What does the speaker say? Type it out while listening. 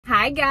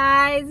Hi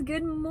guys,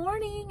 good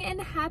morning and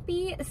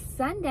happy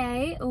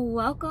Sunday.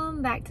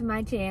 Welcome back to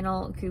my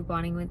channel,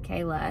 Couponing with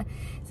Kayla.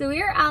 So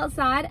we are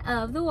outside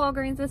of the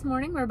Walgreens this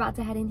morning. We're about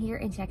to head in here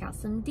and check out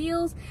some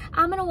deals.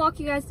 I'm going to walk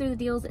you guys through the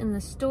deals in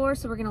the store.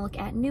 So we're going to look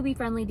at newbie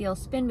friendly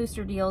deals, spin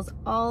booster deals,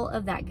 all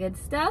of that good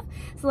stuff.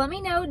 So let me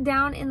know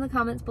down in the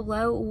comments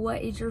below,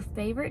 what is your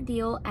favorite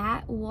deal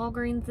at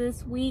Walgreens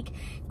this week?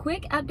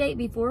 Quick update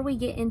before we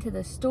get into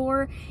the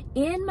store.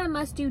 In my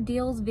must do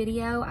deals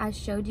video, I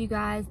showed you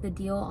guys the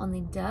deal on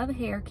the Dove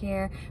hair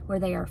care where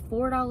they are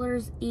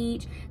 $4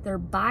 each. They're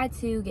buy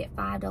two get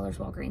 $5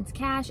 Walgreens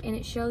cash, and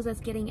it shows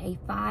us getting a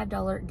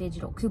 $5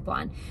 digital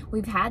coupon.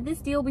 We've had this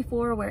deal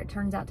before where it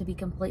turns out to be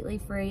completely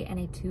free and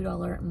a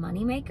 $2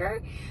 money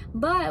maker,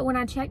 but when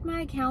I checked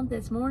my account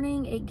this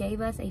morning, it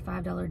gave us a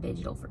 $5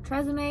 digital for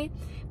Tresemme,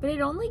 but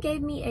it only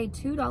gave me a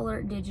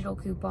 $2 digital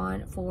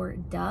coupon for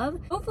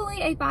Dove.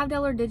 Hopefully a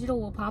 $5 digital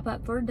will pop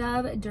up for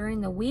Dove during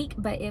the week,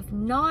 but if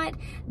not,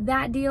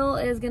 that deal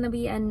is going to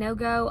be a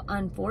no-go.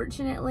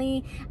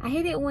 Unfortunately, I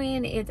hate it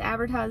when it's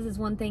advertised as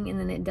one thing and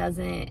then it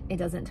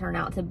doesn't turn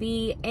out to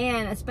be,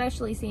 and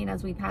especially seeing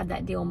as we've had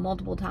that deal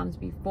multiple times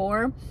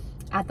before,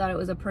 I thought it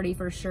was a pretty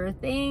for sure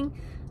thing,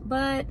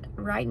 but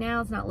right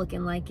now it's not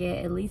looking like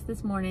it, at least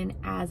this morning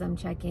as I'm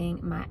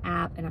checking my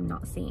app and I'm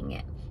not seeing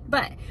it.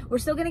 But we're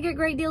still gonna get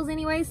great deals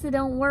anyway, so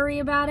don't worry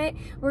about it.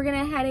 We're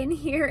gonna head in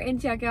here and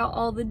check out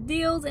all the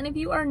deals. And if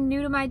you are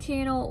new to my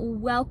channel,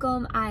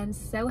 welcome. I am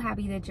so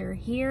happy that you're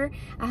here.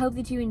 I hope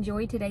that you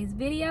enjoyed today's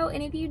video.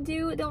 And if you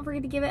do, don't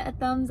forget to give it a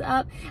thumbs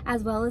up,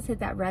 as well as hit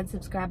that red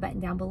subscribe button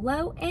down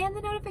below and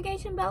the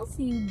notification bell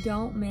so you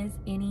don't miss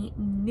any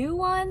new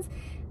ones.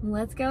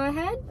 Let's go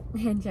ahead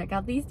and check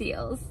out these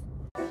deals.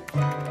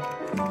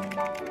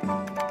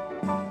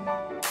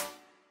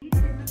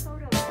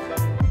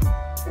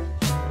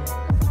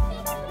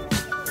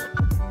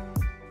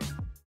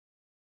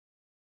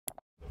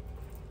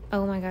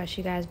 Oh my gosh,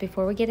 you guys,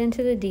 before we get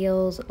into the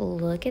deals,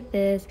 look at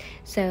this.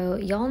 So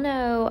y'all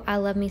know I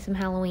love me some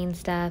Halloween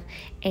stuff,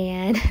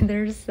 and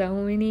there's so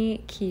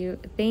many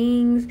cute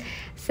things.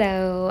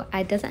 So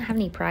it doesn't have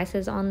any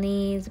prices on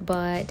these,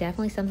 but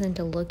definitely something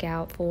to look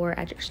out for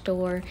at your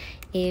store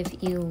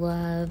if you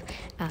love,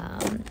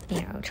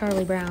 you know,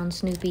 Charlie Brown,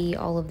 Snoopy,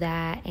 all of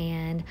that,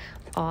 and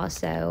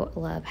also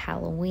love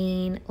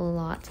Halloween.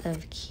 Lots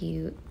of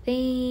cute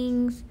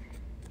things.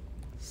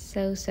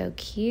 So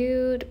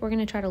cute. We're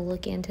gonna try to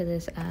look into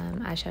this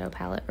eyeshadow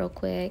palette real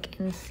quick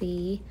and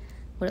see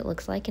what it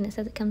looks like. And it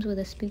says it comes with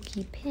a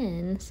spooky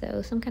pin,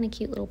 so some kind of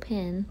cute little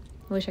pin.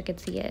 I wish I could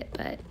see it,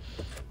 but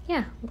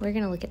yeah, we're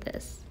gonna look at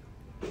this.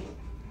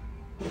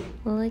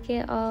 Look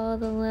at all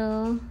the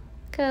little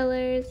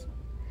colors.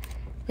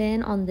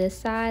 Then on this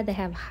side they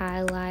have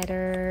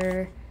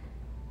highlighter,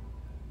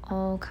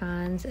 all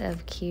kinds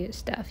of cute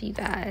stuff, you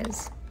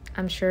guys.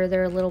 I'm sure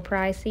they're a little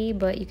pricey,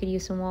 but you could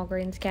use some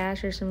Walgreens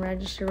cash or some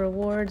register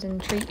rewards and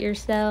treat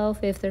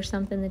yourself if there's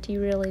something that you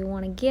really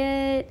want to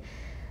get.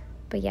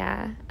 But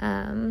yeah,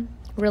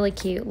 really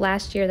cute.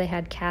 Last year they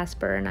had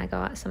Casper and I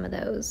got some of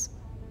those.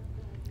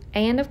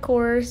 And of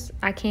course,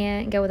 I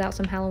can't go without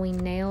some Halloween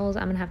nails.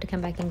 I'm gonna have to come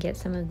back and get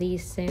some of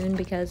these soon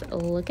because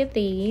look at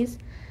these.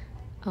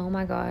 Oh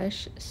my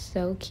gosh,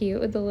 so cute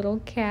with the little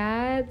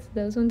cats.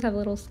 Those ones have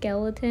little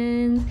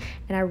skeletons,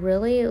 and I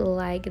really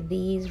like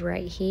these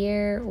right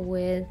here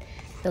with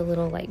the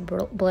little like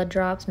blood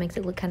drops. Makes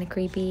it look kind of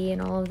creepy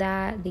and all of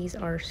that. These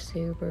are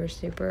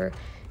super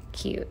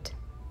cute.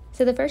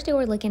 So the first deal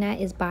we're looking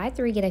at is buy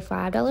three, get a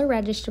 $5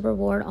 register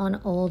reward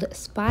on Old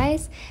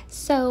Spice.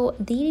 So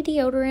the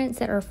deodorants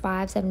that are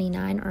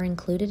 $5.79 are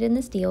included in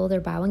this deal.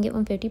 They're buy one, get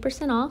one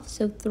 50% off.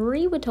 So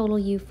three would total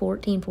you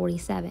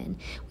 $14.47.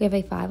 We have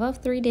a 5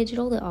 off 3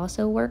 digital that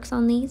also works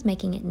on these,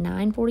 making it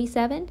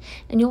 $9.47.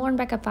 And you'll earn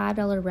back a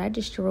 $5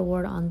 register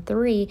reward on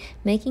 3,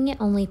 making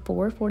it only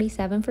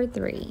 $4.47 for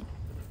 3.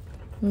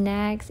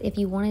 Next, if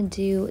you want to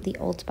do the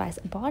Old Spice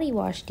body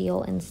wash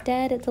deal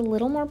instead, it's a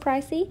little more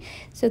pricey.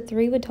 So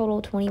 3 would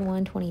total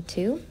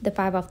 $21.22. The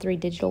 5 off 3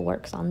 digital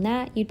works on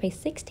that. You'd pay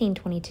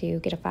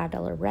 $16.22, get a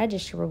 $5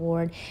 register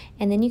reward,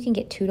 and then you can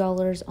get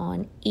 $2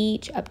 on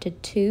each, up to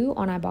 2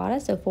 on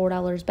Ibotta, so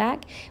 $4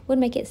 back. Would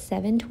make it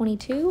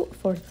 $7.22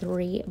 for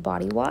 3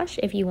 body wash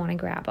if you want to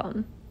grab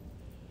them.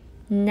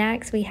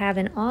 Next, we have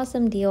an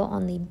awesome deal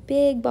on the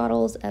big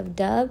bottles of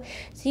Dove.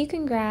 So you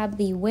can grab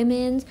the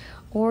women's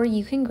or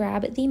you can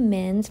grab the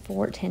men's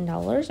for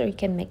 $10, or you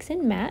can mix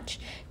and match.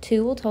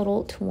 2 will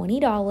total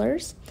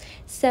 $20.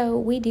 So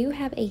we do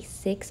have a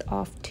 6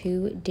 off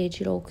 2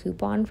 digital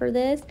coupon for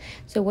this.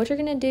 So what you're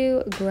gonna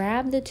do,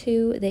 grab the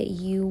 2 that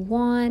you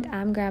want.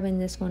 I'm grabbing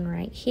this one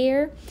right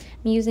here.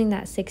 I'm using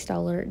that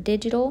 $6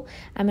 digital.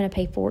 I'm gonna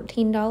pay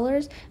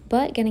 $14,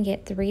 but gonna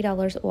get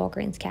 $3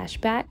 Walgreens cash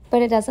back.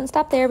 But it doesn't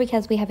stop there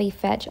because we have a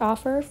fetch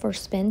offer for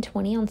spend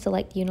 20 on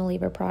select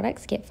Unilever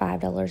products, get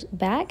 $5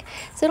 back.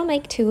 So it'll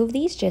make 2 of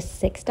these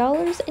just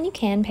 $6, and you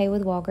can pay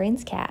with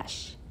Walgreens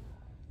cash.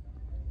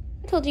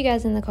 told you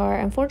guys in the car,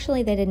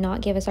 unfortunately they did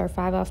not give us our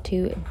 5 off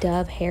 2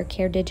 Dove hair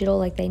care digital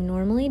like they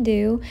normally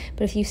do,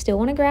 but if you still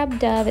want to grab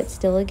Dove, it's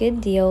still a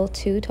good deal.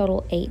 2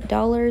 total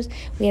 $8.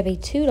 We have a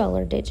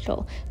 $2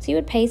 digital, so you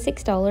would pay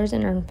 $6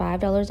 and earn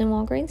 $5 in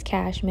Walgreens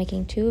cash,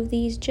 making 2 of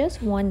these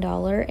just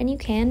 $1, and you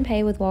can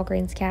pay with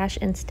Walgreens cash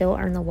and still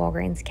earn the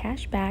Walgreens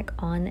cash back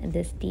on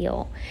this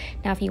deal.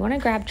 Now if you want to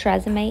grab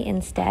TRWCZJR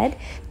instead,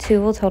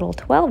 2 will total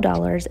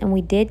 $12, and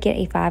we did get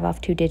a 5 off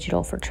 2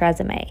 digital for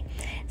TRWCZJR.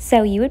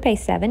 So you would pay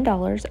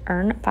 $7,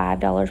 earn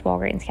 $5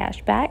 Walgreens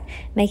cash back,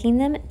 making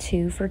them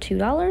 2 for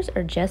 $2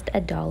 or just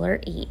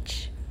 $1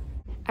 each.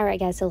 Alright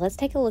guys, so let's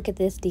take a look at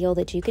this deal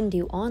that you can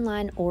do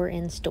online or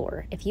in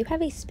store. If you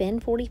have a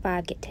spend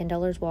 $45, get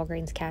 $10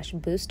 Walgreens cash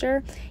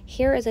booster,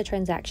 here is a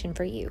transaction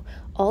for you.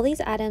 All these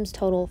items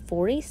total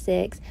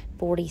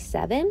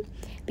 $46.47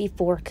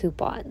 before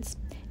coupons.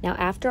 Now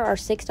after our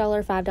 $6,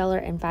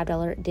 $5, and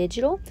 $5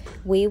 digital,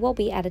 we will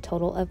be at a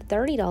total of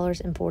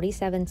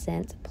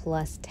 $30.47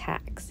 plus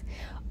tax.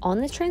 On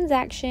this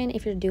transaction,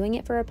 if you're doing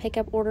it for a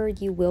pickup order,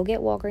 you will get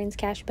Walgreens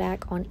cash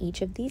back on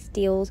each of these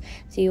deals.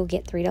 So you'll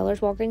get $3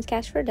 Walgreens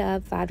cash for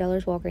Dove,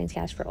 $5 Walgreens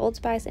cash for Old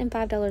Spice, and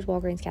 $5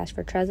 Walgreens cash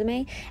for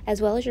TRWCZJR,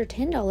 as well as your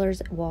 $10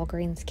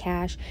 Walgreens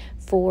cash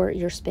for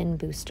your spin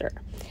booster.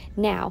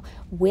 Now,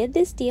 with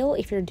this deal,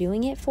 if you're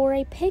doing it for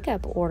a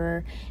pickup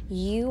order,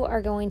 you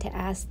are going to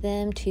ask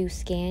them to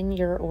scan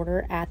your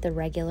order at the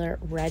regular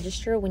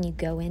register when you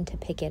go in to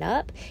pick it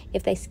up.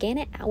 If they scan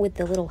it out with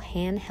the little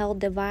handheld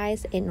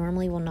device, it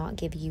normally will not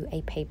give you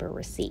a paper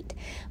receipt.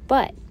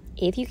 But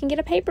if you can get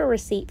a paper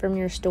receipt from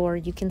your store,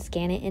 you can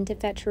scan it into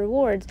Fetch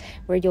Rewards,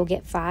 where you'll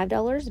get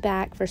 $5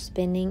 back for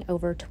spending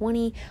over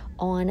 $20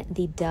 on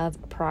the Dove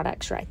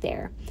products right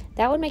there.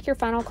 That would make your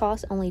final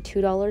cost only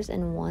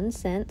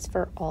 $2.01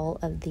 for all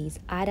of these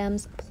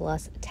items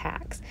plus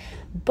tax.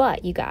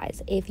 But you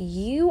guys, if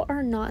you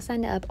are not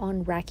signed up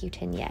on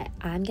Rakuten yet,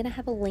 I'm going to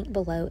have a link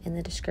below in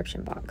the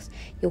description box.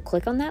 You'll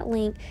click on that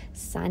link,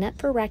 sign up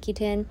for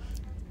Rakuten.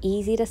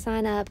 Easy to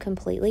sign up,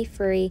 completely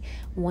free.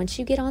 Once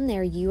you get on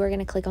there, you are going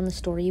to click on the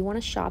store you want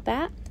to shop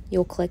at.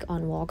 You'll click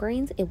on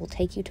Walgreens. It will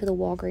take you to the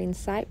Walgreens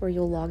site where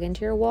you'll log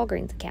into your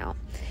Walgreens account.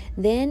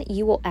 Then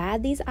you will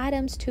add these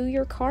items to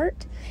your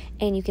cart,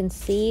 and you can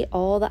see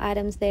all the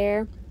items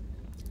there.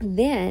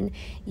 Then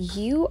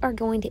you are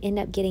going to end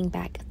up getting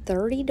back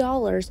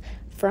 $30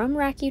 from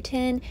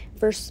Rakuten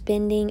for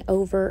spending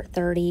over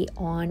 $30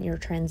 on your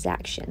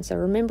transaction. So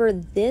remember,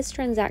 this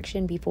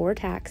transaction before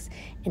tax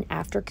and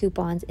after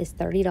coupons is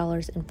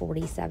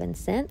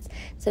 $30.47.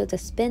 So it's a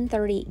spend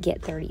 30,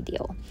 get 30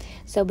 deal.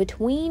 So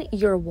between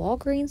your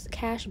Walgreens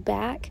cash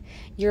back,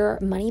 your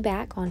money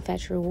back on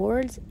Fetch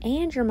Rewards,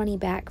 and your money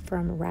back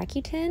from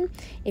Rakuten,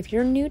 if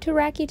you're new to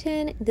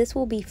Rakuten, this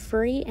will be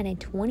free and a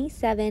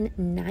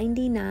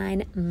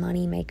 $27.99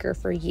 money maker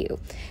for you.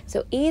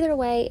 So either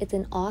way, it's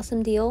an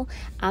awesome deal.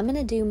 I'm going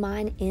to do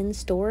mine in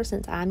store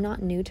since I'm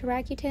not new to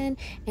Rakuten,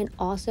 and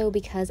also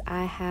because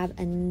I have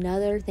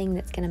another thing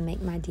that's going to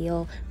make my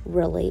deal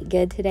really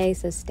good today,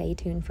 so stay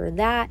tuned for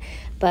that.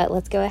 But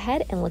let's go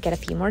ahead and look at a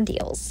few more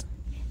deals.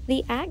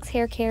 The Axe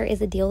hair care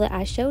is a deal that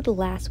I showed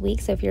last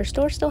week, so if your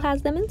store still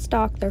has them in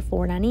stock, they're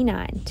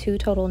 $4.99. 2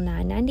 total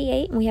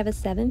 $9.98, and we have a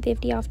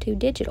 $7.50 off 2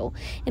 digital.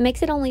 It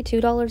makes it only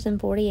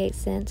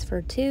 $2.48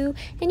 for 2,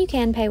 and you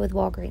can pay with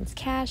Walgreens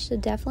cash, so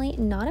definitely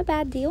not a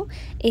bad deal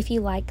if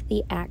you like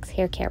the Axe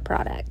hair care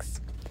products.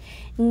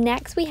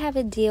 Next, we have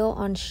a deal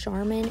on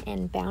Charmin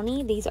and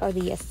Bounty. These are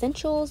the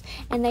essentials,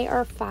 and they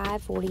are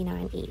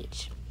 $5.49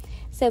 each.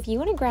 So if you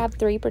want to grab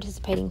 3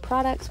 participating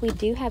products, we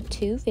do have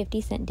 2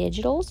 50-cent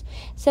digitals.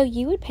 So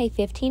you would pay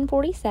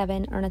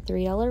 $15.47, earn a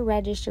 $3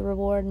 register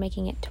reward,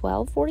 making it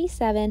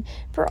 $12.47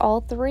 for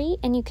all 3,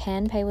 and you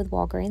can pay with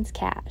Walgreens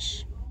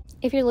cash.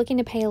 If you're looking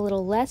to pay a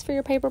little less for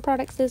your paper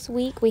products this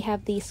week, we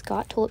have the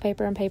Scott toilet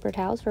paper and paper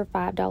towels for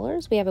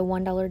 $5. We have a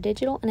 $1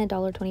 digital and a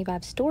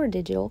 $1.25 store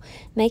digital,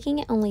 making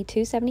it only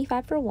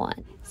 $2.75 for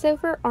 1. So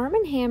for Arm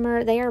 &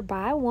 Hammer, they are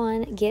buy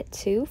 1, get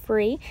 2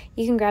 free.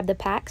 You can grab the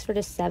packs for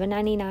just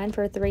 $7.99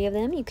 for 3 of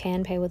them. You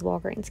can pay with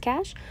Walgreens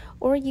cash,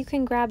 or you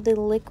can grab the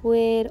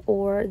liquid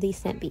or the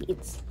scent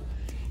beads.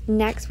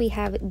 Next, we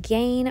have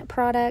Gain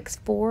products,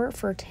 4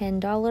 for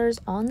 $10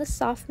 on the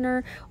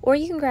softener, or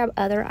you can grab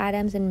other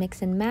items and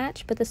mix and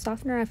match, but the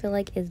softener I feel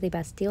like is the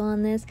best deal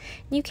on this.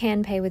 You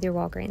can pay with your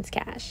Walgreens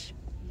cash.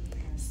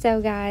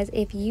 So guys,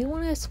 if you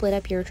want to split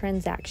up your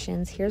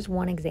transactions, here's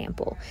one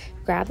example.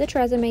 Grab the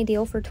TRWCZJR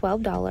deal for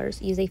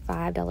 $12, use a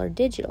 $5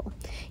 digital.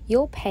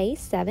 You'll pay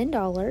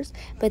 $7,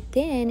 but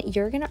then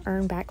you're going to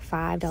earn back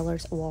 $5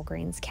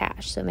 Walgreens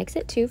cash. So it makes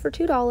it 2 for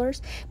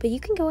 $2, but you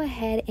can go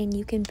ahead and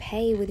you can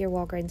pay with your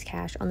Walgreens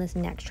cash on this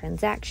next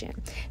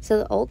transaction. So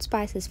the Old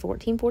Spice is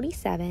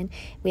 $14.47.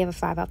 We have a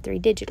 5 off 3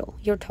 digital.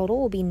 Your total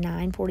will be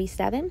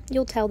 $9.47.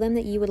 You'll tell them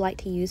that you would like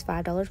to use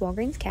 $5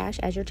 Walgreens cash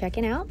as you're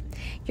checking out.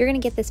 You're going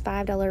to get this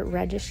 $5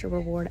 register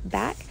reward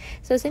back.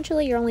 So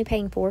essentially you're only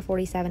paying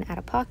 $4.47 out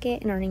of pocket,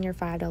 and earning your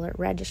 $5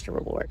 register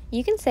reward.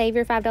 You can save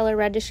your $5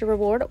 register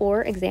reward,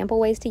 or example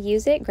ways to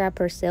use it: grab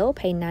per sale,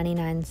 pay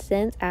 99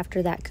 cents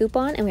after that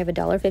coupon, and we have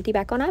 $1.50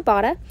 back on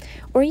Ibotta.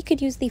 Or you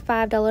could use the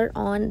 $5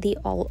 on the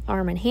All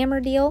Arm & Hammer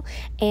deal,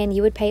 and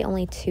you would pay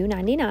only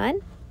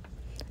 $2.99.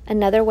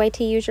 Another way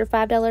to use your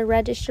 $5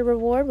 register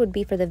reward would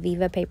be for the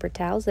Viva paper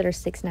towels that are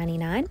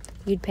 $6.99.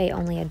 You'd pay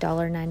only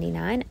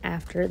 $1.99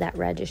 after that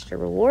register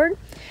reward.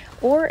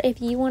 Or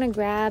if you want to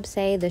grab,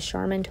 say, the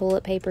Charmin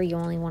toilet paper, you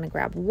only want to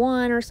grab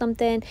one or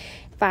something,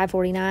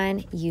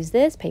 $5.49, use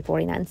this, pay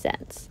 49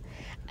 cents.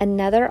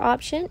 Another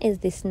option is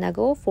the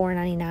Snuggle,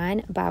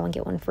 $4.99, buy one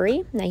get one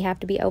free. Now you have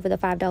to be over the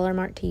 $5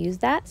 mark to use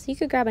that, so you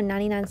could grab a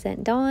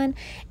 99-cent Dawn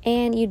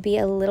and you'd be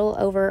a little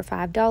over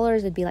 $5.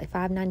 It'd be like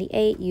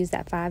 $5.98. Use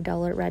that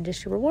 $5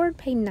 register reward,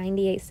 pay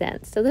 98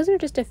 cents. So those are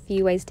just a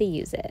few ways to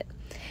use it.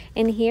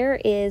 And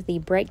here is the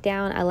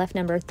breakdown. I left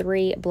number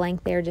 3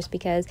 blank there just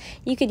because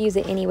you could use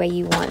it any way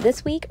you want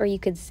this week, or you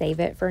could save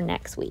it for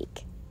next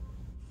week.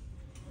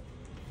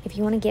 If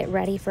you want to get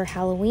ready for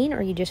Halloween,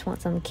 or you just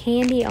want some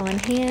candy on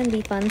hand,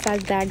 the fun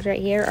size bags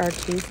right here are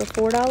 2 for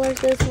 $4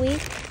 this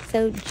week.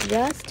 So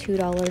just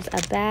 $2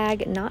 a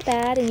bag, not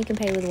bad, and you can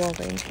pay with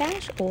Walgreens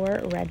cash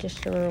or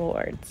register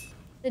rewards.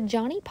 The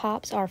Johnny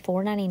Pops are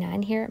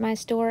 $4.99 here at my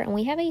store, and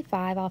we have a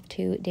 5 off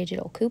 2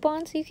 digital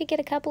coupon, so you could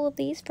get a couple of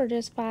these for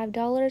just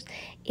 $5.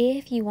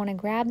 If you want to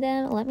grab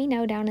them, let me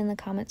know down in the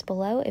comments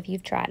below if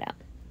you've tried them.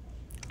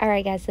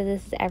 Alright guys, so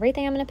this is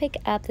everything I'm going to pick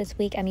up this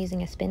week. I'm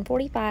using a spend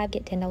 45,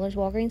 get $10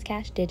 Walgreens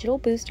cash digital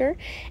booster.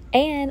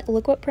 And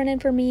look what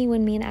printed for me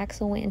when me and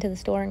Axel went into the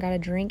store and got a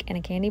drink and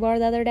a candy bar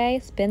the other day.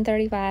 Spend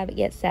 35,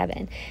 get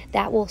 7.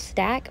 That will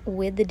stack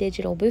with the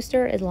digital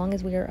booster as long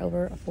as we are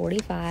over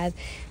 45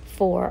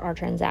 for our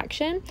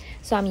transaction.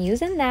 So I'm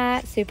using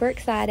that, super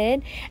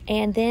excited.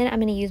 And then I'm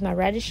going to use my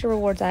register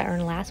rewards I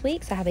earned last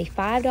week. So I have a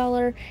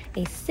 $5,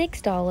 a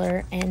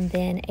 $6, and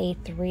then a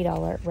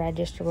 $3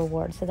 register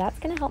reward. So that's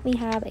going to help me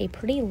have a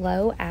pretty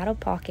low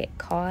out-of-pocket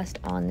cost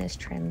on this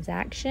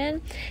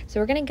transaction. So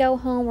we're going to go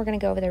home, we're going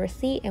to go over the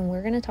receipt, and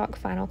we're going to talk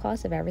final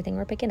cost of everything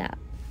we're picking up.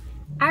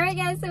 Alright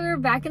guys, so we're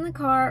back in the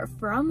car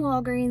from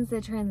Walgreens. The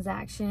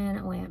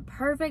transaction went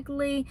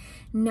perfectly,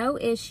 no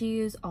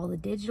issues. All the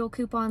digital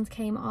coupons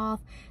came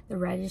off, the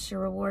register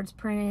rewards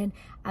printed.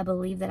 I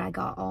believe that I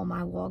got all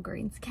my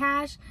Walgreens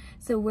cash.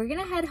 So we're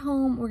gonna head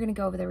home, we're gonna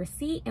go over the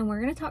receipt, and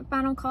we're gonna talk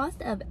final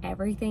cost of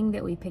everything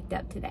that we picked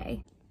up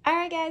today.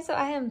 Alright guys, so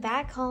I am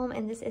back home,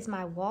 and this is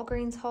my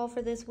Walgreens haul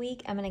for this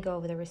week. I'm going to go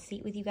over the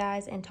receipt with you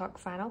guys and talk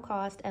final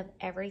cost of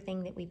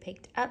everything that we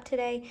picked up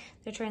today.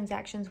 The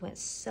transactions went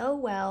so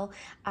well.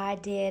 I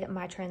did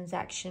my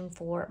transaction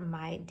for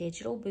my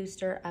digital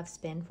booster of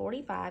spend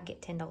 45,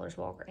 get $10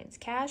 Walgreens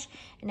cash.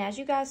 And as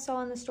you guys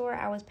saw in the store,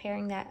 I was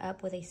pairing that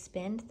up with a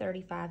spend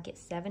 35, get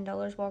 $7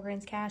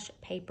 Walgreens cash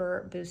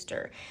paper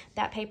booster.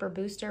 That paper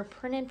booster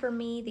printed for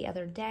me the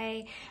other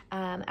day.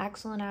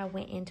 Axel and I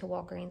went into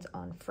Walgreens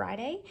on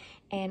Friday,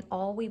 and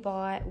all we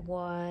bought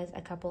was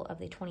a couple of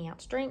the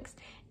 20-ounce drinks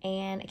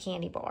and a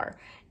candy bar,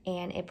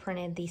 and it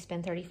printed the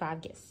spend 35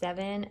 get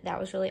 7. That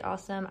was really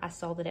awesome. I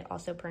saw that it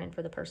also printed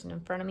for the person in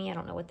front of me. I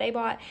don't know what they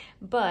bought,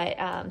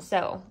 but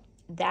so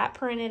that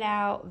printed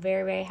out.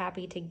 Very, very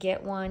happy to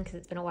get one because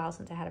it's been a while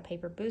since I had a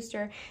paper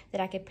booster that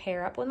I could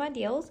pair up with my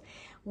deals.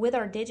 With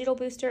our digital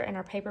booster and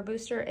our paper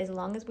booster, as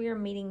long as we are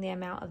meeting the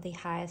amount of the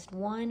highest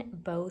one,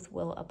 both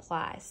will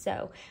apply.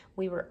 So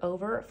we were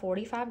over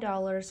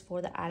 $45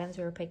 for the items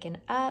we were picking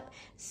up,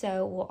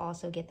 so we'll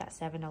also get that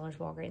 $7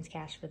 Walgreens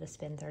cash for the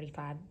spend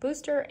 35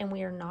 booster, and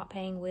we are not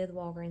paying with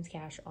Walgreens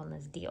cash on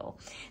this deal.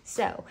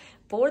 So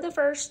for the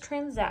first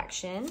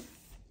transaction,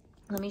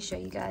 let me show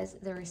you guys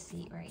the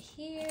receipt right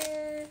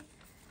here.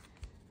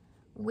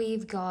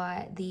 We've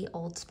got the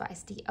Old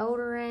Spice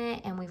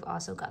deodorant, and we've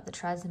also got the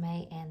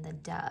TRWCZJR and the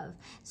Dove.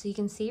 So you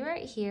can see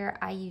right here,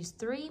 I used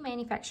 3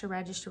 manufacturer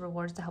register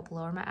rewards to help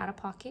lower my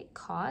out-of-pocket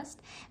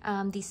cost.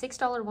 The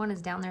 $6 one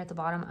is down there at the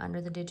bottom under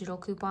the digital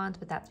coupons,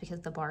 but that's because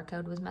the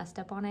barcode was messed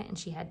up on it and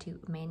she had to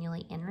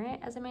manually enter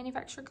it as a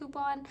manufacturer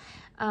coupon.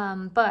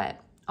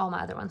 But all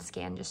my other ones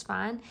scanned just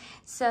fine.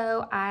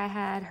 So I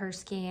had her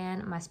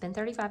scan my spend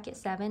 35 get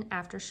 7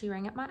 after she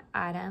rang up my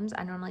items.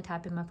 I normally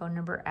type in my phone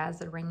number as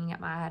they're ringing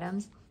up my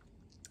items.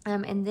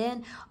 And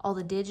then all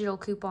the digital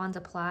coupons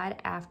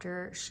applied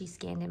after she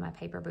scanned in my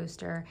paper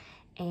booster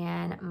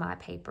and my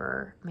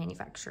paper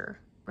manufacturer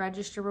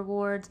register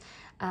rewards.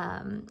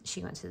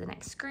 She went to the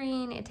next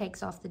screen. It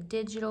takes off the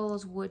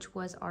digitals, which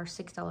was our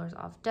 $6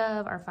 off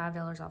Dove, our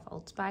 $5 off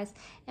Old Spice,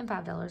 and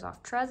 $5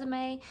 off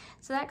TRWCZJR.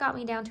 So that got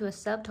me down to a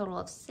subtotal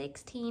of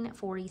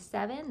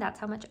 $16.47. That's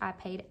how much I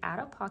paid out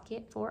of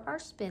pocket for our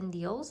spend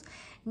deals.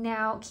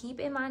 Now, keep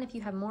in mind, if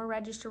you have more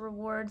register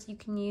rewards, you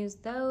can use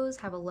those,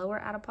 have a lower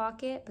out of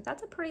pocket, but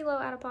that's a pretty low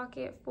out of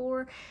pocket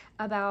for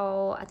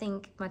about, I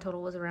think my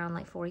total was around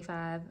like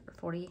 $45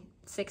 or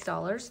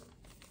 $46.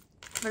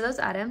 for those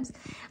items.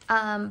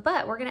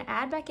 But we're gonna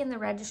add back in the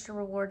register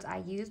rewards I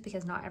used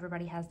because not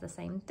everybody has the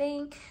same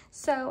thing.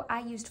 So I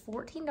used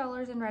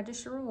 $14 in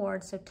register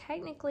rewards. So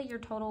technically your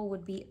total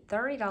would be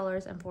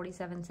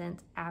 $30.47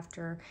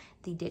 after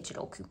the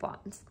digital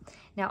coupons.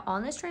 Now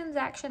on this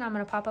transaction, I'm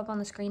gonna pop up on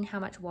the screen how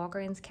much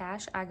Walgreens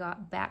cash I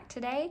got back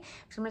today.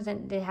 For some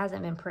reason, it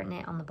hasn't been printing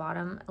it on the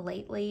bottom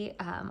lately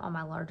on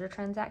my larger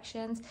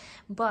transactions,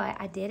 but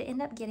I did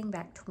end up getting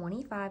back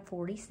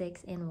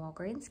 $25.46 in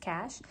Walgreens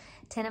cash.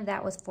 10 of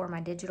that was for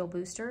my digital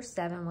booster,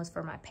 7 was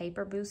for my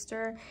paper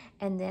booster,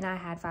 and then I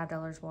had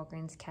 $5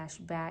 Walgreens cash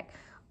back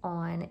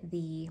on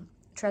the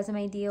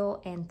TRWCZJR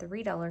deal and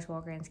 $3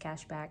 Walgreens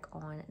cash back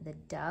on the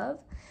Dove.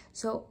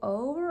 So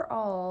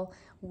overall,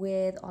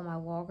 with all my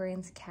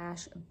Walgreens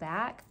cash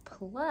back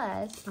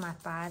plus my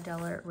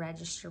 $5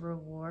 register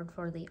reward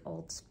for the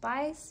Old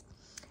Spice,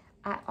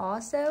 I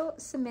also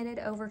submitted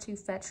over to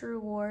Fetch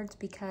Rewards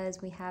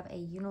because we have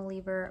a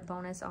Unilever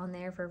bonus on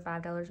there for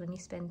 $5 when you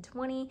spend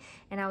 $20,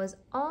 and I was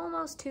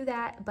almost to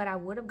that, but I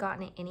would have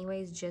gotten it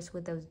anyways just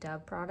with those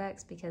Dove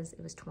products because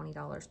it was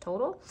 $20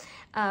 total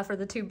for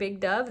the 2 big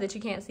Dove that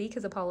you can't see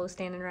because Apollo's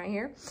standing right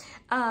here.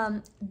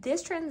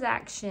 This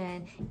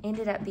transaction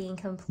ended up being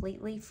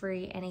completely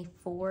free and a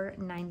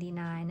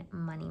 $4.99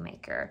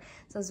 moneymaker.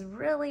 So I was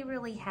really,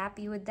 really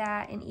happy with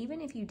that. And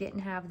even if you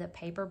didn't have the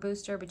paper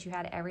booster, but you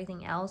had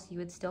everything else, you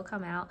would still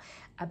come out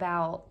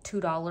about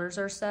 $2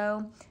 or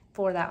so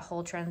for that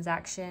whole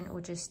transaction,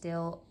 which is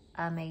still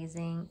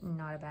amazing.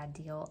 Not a bad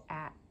deal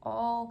at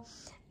all.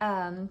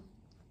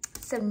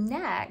 So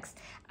next,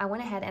 I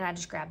went ahead and I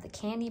just grabbed the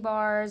candy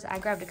bars. I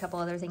grabbed a couple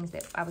other things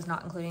that I was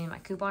not including in my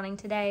couponing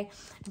today,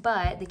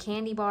 but the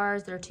candy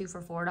bars, they're 2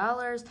 for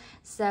 $4.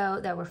 So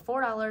they were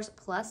 $4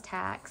 plus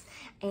tax.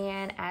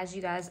 And as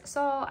you guys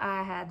saw,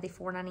 I had the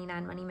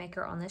 $4.99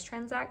 moneymaker on this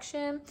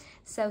transaction.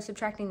 So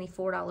subtracting the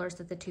 $4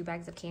 that the 2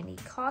 bags of candy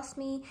cost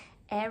me,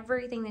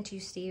 everything that you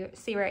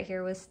see right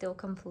here was still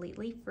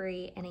completely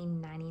free and a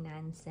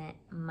 99-cent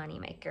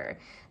moneymaker.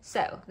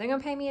 So they're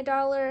gonna pay me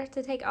 $1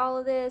 to take all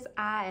of this.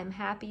 I am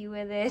happy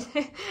with it.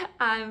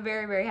 I'm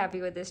very, very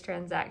happy with this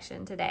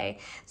transaction today.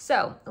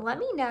 So let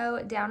me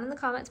know down in the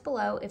comments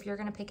below if you're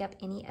gonna pick up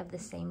any of the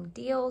same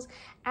deals.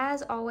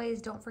 As always,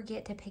 don't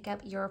forget to pick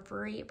up your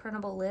free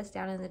printable list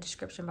down in the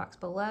description box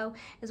below,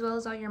 as well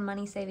as all your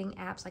money-saving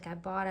apps like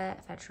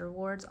Ibotta, Fetch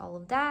Rewards, all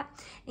of that.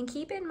 And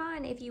keep in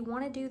mind, if you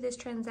wanna do this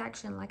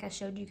transaction like I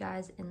showed you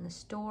guys in the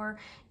store,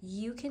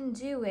 you can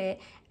do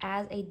it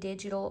as a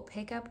digital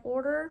pickup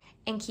order.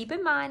 And keep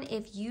in mind,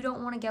 if you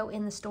don't want to go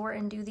in the store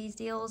and do these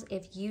deals,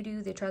 if you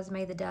do the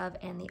TRWCZJR, the Dove,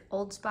 and the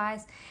Old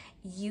Spice,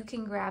 you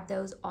can grab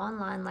those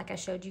online like I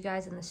showed you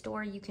guys in the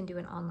store. You can do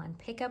an online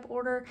pickup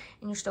order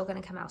and you're still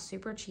going to come out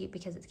super cheap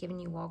because it's giving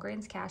you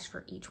Walgreens cash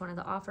for each one of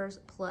the offers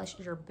plus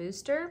your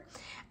booster.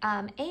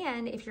 And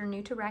if you're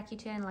new to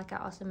Rakuten, like I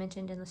also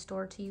mentioned in the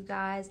store to you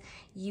guys,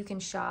 you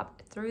can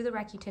shop through the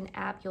Rakuten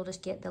app. You'll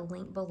just get the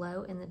link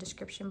below in the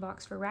description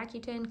box for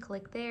Rakuten.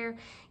 Click there,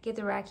 get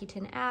the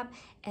Rakuten app,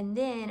 and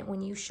then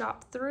when you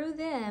shop through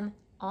them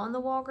on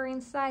the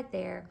Walgreens site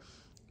there,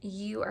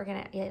 you are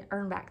gonna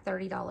earn back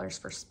 $30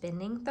 for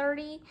spending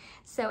 $30.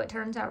 So it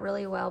turns out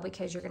really well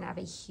because you're gonna have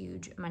a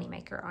huge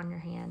moneymaker on your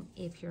hand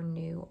if you're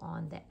new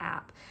on the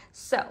app.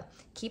 So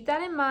keep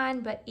that in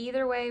mind, but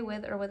either way,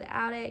 with or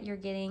without it, you're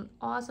getting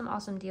awesome,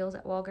 awesome deals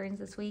at Walgreens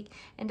this week.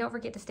 And don't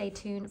forget to stay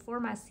tuned for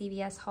my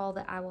CVS haul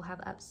that I will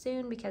have up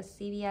soon because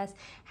CVS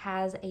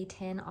has a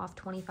 10 off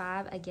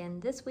 25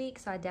 again this week.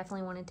 So I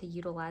definitely wanted to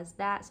utilize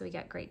that. So we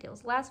got great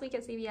deals last week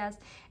at CVS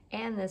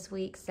and this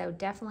week, so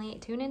definitely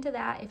tune into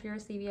that if you're a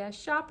CVS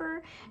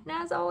shopper. And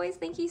as always,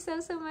 thank you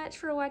so much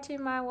for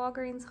watching my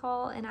Walgreens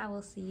haul, and I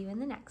will see you in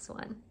the next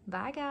one.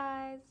 Bye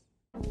guys.